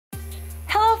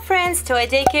Since toy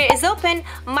daycare is open,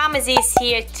 Mama Z is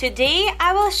here. Today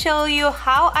I will show you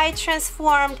how I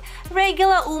transformed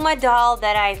regular Uma doll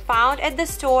that I found at the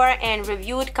store and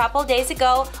reviewed a couple days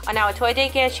ago on our toy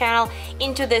daycare channel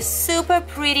into this super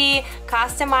pretty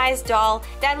customized doll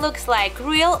that looks like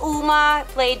real Uma,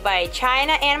 played by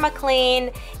China and McLean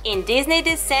in Disney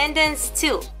Descendants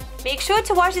 2. Make sure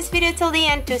to watch this video till the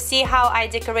end to see how I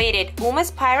decorated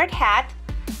Uma's pirate hat,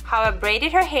 how I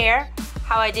braided her hair,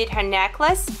 how I did her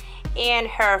necklace and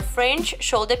her fringe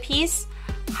shoulder piece,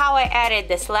 how I added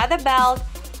this leather belt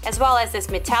as well as this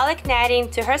metallic netting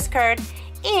to her skirt,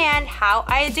 and how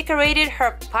I decorated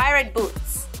her pirate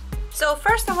boots. So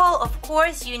first of all, of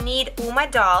course, you need Uma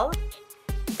doll.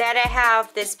 That I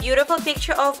have this beautiful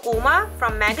picture of Uma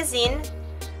from magazine.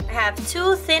 I have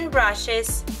two thin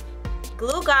brushes,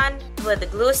 glue gun with a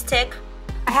glue stick.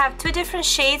 I have two different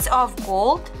shades of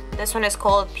gold. This one is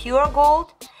called pure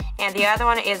gold and the other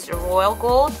one is royal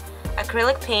gold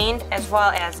acrylic paint, as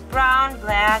well as brown,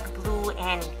 black, blue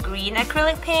and green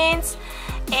acrylic paints,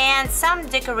 and some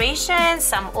decorations,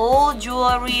 some old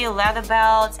jewelry, leather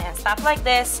belts and stuff like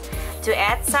this to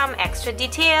add some extra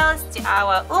details to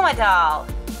our Uma doll.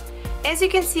 As you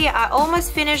can see, I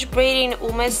almost finished braiding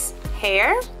Uma's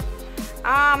hair.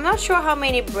 I'm not sure how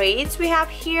many braids we have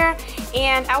here,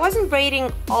 and I wasn't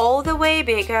braiding all the way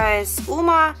because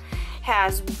Uma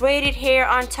has braided hair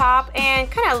on top and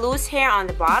kind of loose hair on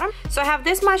the bottom. So I have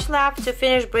this much left to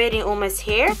finish braiding Uma's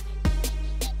hair.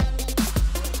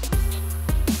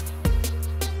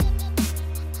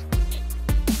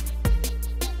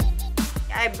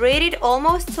 I braided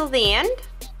almost till the end.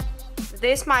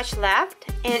 This much left,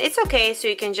 and it's okay, so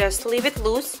you can just leave it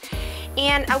loose.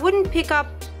 And I wouldn't pick up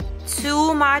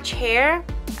too much hair.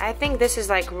 I think this is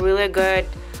like really good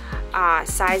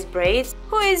size braids.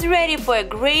 Who is ready for a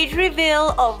great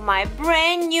reveal of my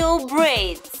brand new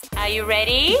braids? Are you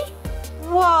ready?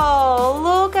 Whoa,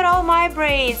 look at all my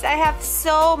braids. I have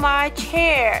so much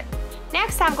hair.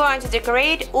 Next, I'm going to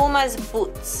decorate Uma's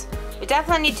boots. We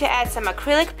definitely need to add some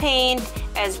acrylic paint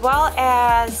as well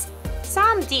as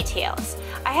some details.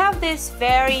 I have this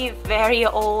very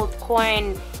old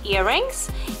coin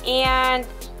earrings, and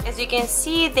as you can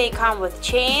see, they come with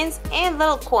chains and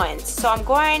little coins. So I'm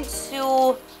going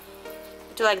to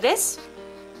do like this.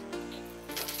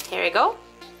 Here we go.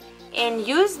 And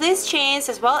use these chains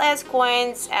as well as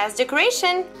coins as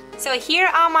decoration. So here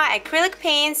are my acrylic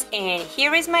paints and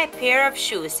here is my pair of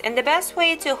shoes. And the best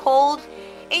way to hold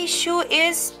a shoe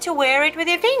is to wear it with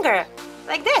your finger,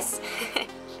 like this.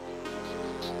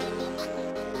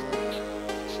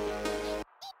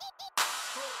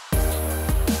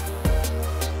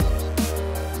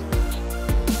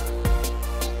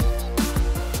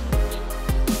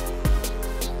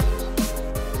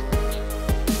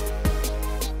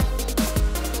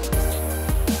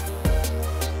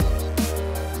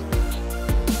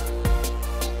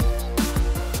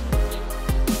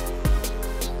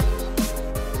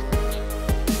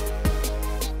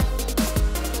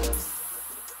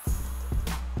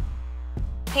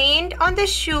 Paint on the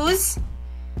shoes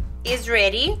is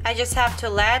ready. I just have to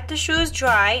let the shoes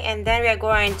dry and then we are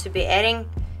going to be adding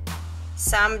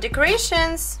some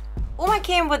decorations. Uma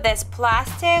came with this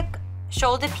plastic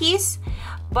shoulder piece,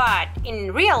 but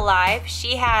in real life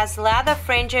she has leather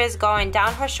fringes going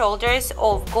down her shoulders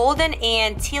of golden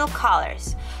and teal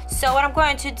colors. So what I'm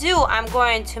going to do, I'm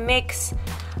going to mix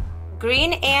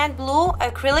green and blue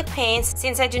acrylic paints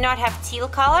since I do not have teal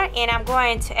color, and I'm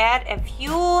going to add a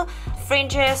few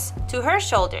fringes to her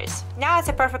shoulders. Now it's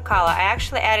a perfect color. I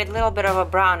actually added a little bit of a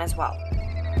brown as well.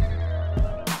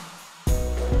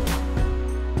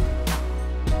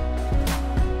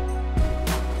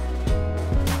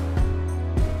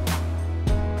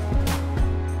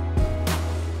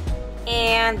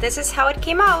 And this is how it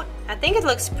came out. I think it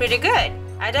looks pretty good.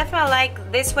 I definitely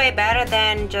like this way better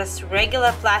than just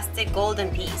regular plastic golden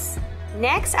piece.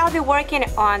 Next, I'll be working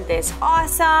on this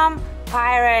awesome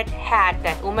pirate hat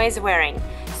that Uma is wearing.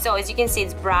 So as you can see,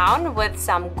 it's brown with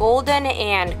some golden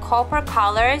and copper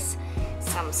colors,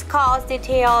 some skulls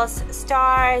details,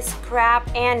 stars, crab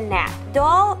and net.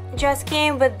 Doll just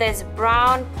came with this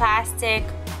brown plastic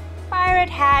pirate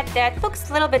hat that looks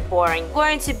a little bit boring. I'm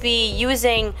going to be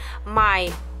using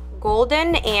my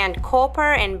golden and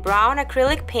copper and brown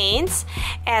acrylic paints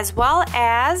as well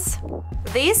as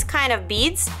these kind of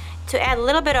beads to add a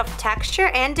little bit of texture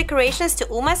and decorations to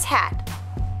Uma's hat.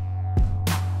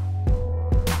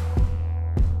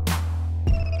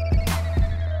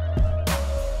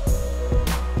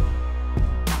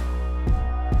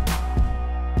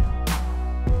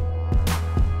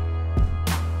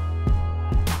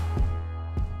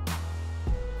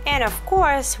 And of course,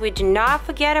 course, we do not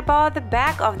forget about the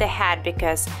back of the hat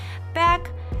because back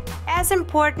as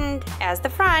important as the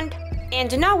front. And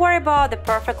do not worry about the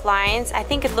perfect lines. I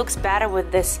think it looks better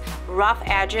with this rough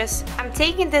edges. I'm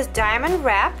taking this diamond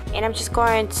wrap and I'm just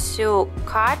going to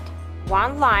cut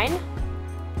one line.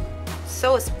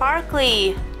 So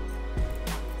sparkly.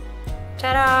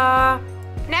 Ta-da!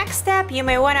 Next step, you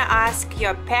may want to ask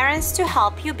your parents to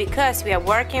help you because we are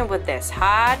working with this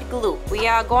hot glue. We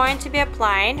are going to be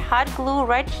applying hot glue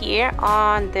right here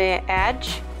on the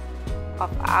edge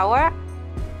of our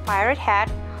pirate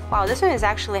hat. Wow, this one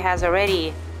actually has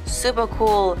already super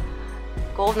cool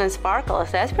golden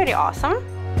sparkles. That's pretty awesome.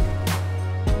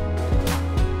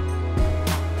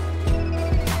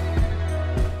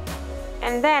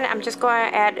 And then I'm just going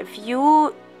to add a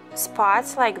few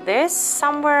spots like this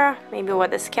somewhere, maybe where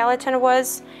the skeleton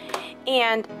was,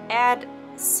 and add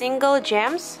single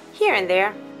gems here and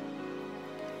there.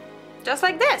 Just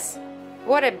like this.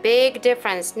 What a big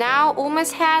difference. Now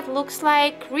Uma's hat looks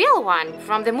like real one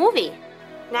from the movie.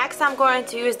 Next, I'm going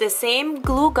to use the same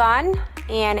glue gun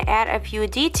and add a few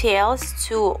details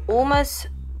to Uma's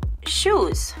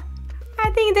shoes. I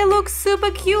think they look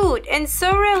super cute and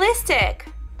so realistic.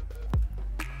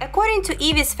 According to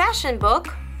Evie's fashion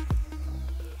book,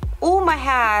 Uma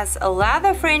has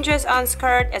leather fringes on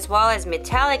skirt as well as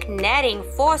metallic netting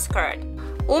for skirt.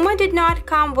 Uma did not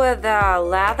come with a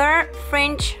leather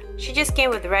fringe. She just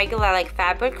came with regular like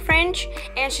fabric fringe,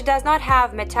 and she does not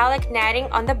have metallic netting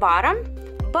on the bottom.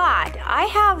 But I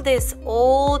have these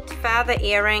old feather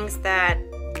earrings that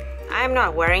I'm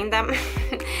not wearing them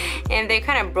and they're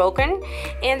kind of broken,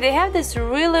 and they have this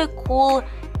really cool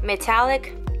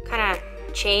metallic kind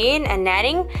of chain and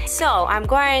netting. So I'm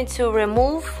going to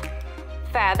remove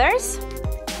feathers.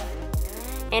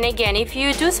 And again, if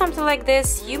you do something like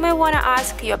this, you may want to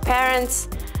ask your parents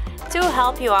to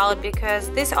help you out because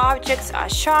these objects are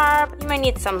sharp. You might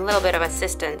need some little bit of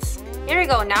assistance. Here we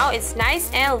go. Now it's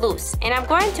nice and loose, and I'm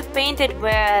going to paint it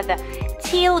with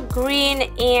teal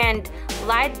green and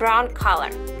light brown color.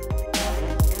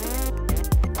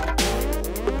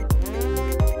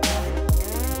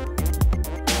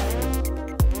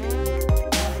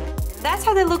 That's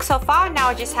how they look so far. Now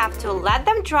I just have to let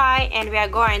them dry, and we are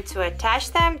going to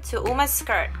attach them to Uma's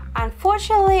skirt.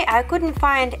 Unfortunately, I couldn't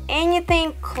find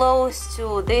anything close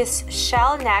to this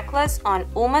shell necklace on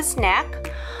Uma's neck,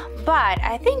 but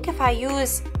I think if I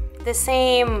use the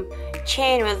same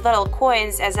chain with little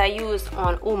coins as I used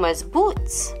on Uma's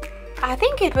boots, I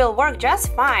think it will work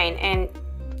just fine, and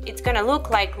it's gonna look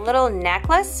like little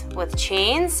necklace with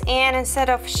chains, and instead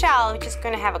of shell, we're just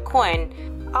gonna have a coin.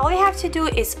 All you have to do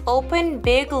is open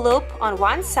big loop on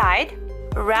one side,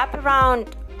 wrap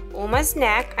around Uma's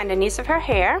neck underneath of her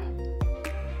hair,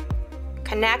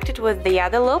 connect it with the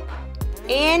other loop,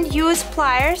 and use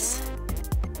pliers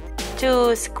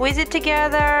to squeeze it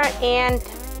together and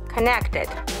connect it.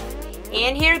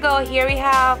 And here we go. Here we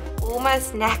have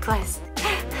Uma's necklace.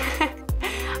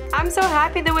 I'm so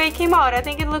happy the way it came out. I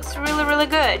think it looks really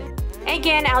good.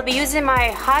 Again, I'll be using my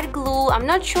hot glue. I'm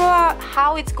not sure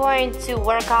how it's going to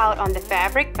work out on the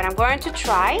fabric, but I'm going to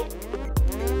try.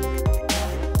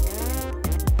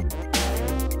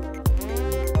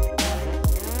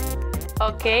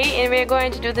 Okay, and we're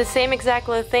going to do the same exact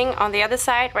thing on the other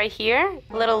side right here,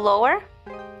 a little lower.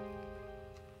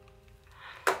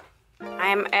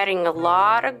 I'm adding a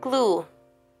lot of glue.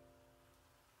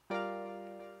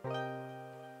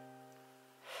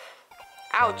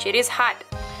 Ouch, it is hot.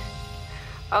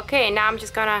 Okay, now I'm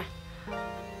just gonna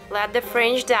let the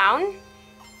fringe down.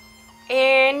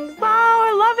 And wow,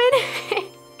 I love it.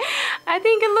 I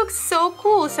think it looks so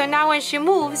cool. So now when she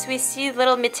moves, we see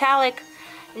little metallic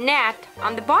net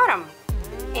on the bottom.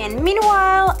 And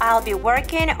meanwhile, I'll be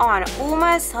working on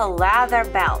Uma's leather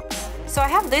belt. So I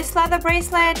have this leather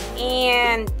bracelet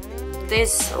and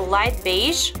this light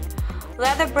beige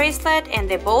leather bracelet, and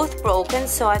they're both broken,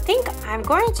 so I think I'm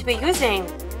going to be using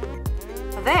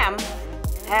them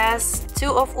as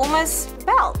two of Uma's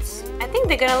belts. I think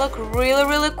they're gonna look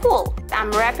really cool.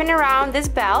 I'm wrapping around this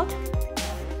belt,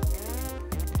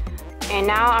 and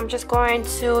now I'm just going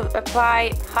to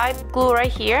apply hot glue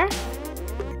right here.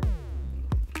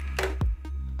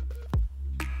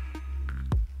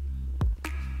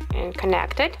 And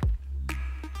connect it.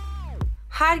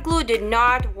 Hot glue did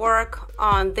not work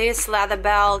on this leather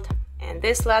belt and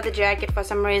this leather jacket for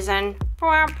some reason.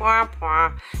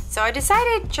 So I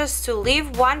decided just to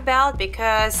leave one belt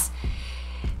because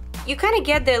you kind of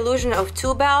get the illusion of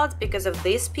two belts because of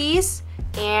this piece.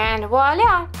 And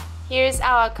voila! Here's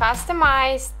our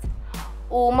customized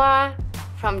Uma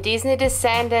from Disney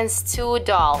Descendants 2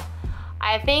 doll.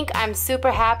 I think I'm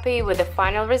super happy with the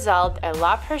final result. I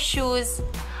love her shoes.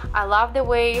 I love the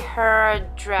way her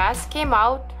dress came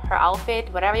out, her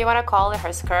outfit, whatever you want to call it,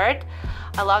 her skirt.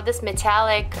 I love this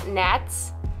metallic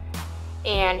nets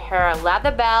and her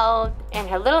leather belt and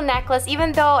her little necklace.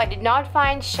 Even though I did not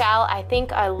find shell, I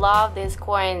think I love these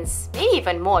coins maybe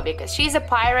even more because she's a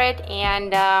pirate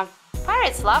and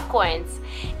pirates love coins.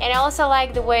 And I also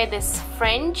like the way this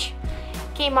fringe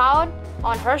came out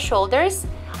on her shoulders.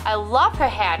 I love her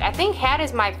hat. I think hat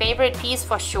is my favorite piece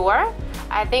for sure.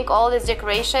 I think all these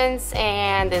decorations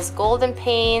and these golden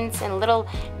paints and little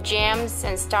gems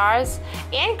and stars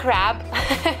and crab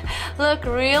look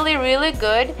really, really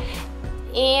good.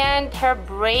 And her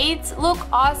braids look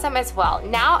awesome as well.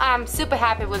 Now I'm super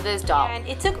happy with this doll. And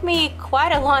it took me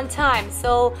quite a long time.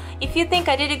 So if you think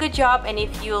I did a good job and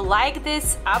if you like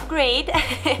this upgrade,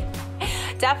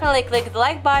 definitely click the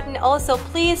like button. Also,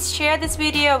 please share this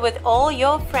video with all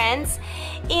your friends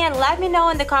and let me know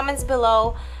in the comments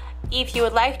below if you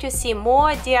would like to see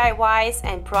more DIYs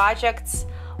and projects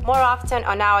more often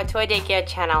on our Toy Daycare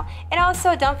channel. And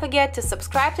also don't forget to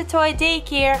subscribe to Toy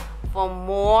Daycare for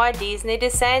more Disney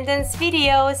Descendants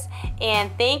videos.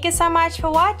 And thank you so much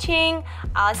for watching.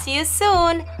 I'll see you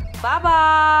soon. Bye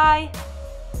bye.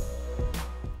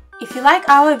 If you like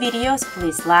our videos,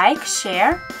 please like,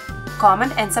 share,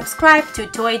 comment and subscribe to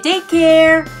Toy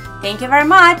Daycare. Thank you very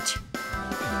much.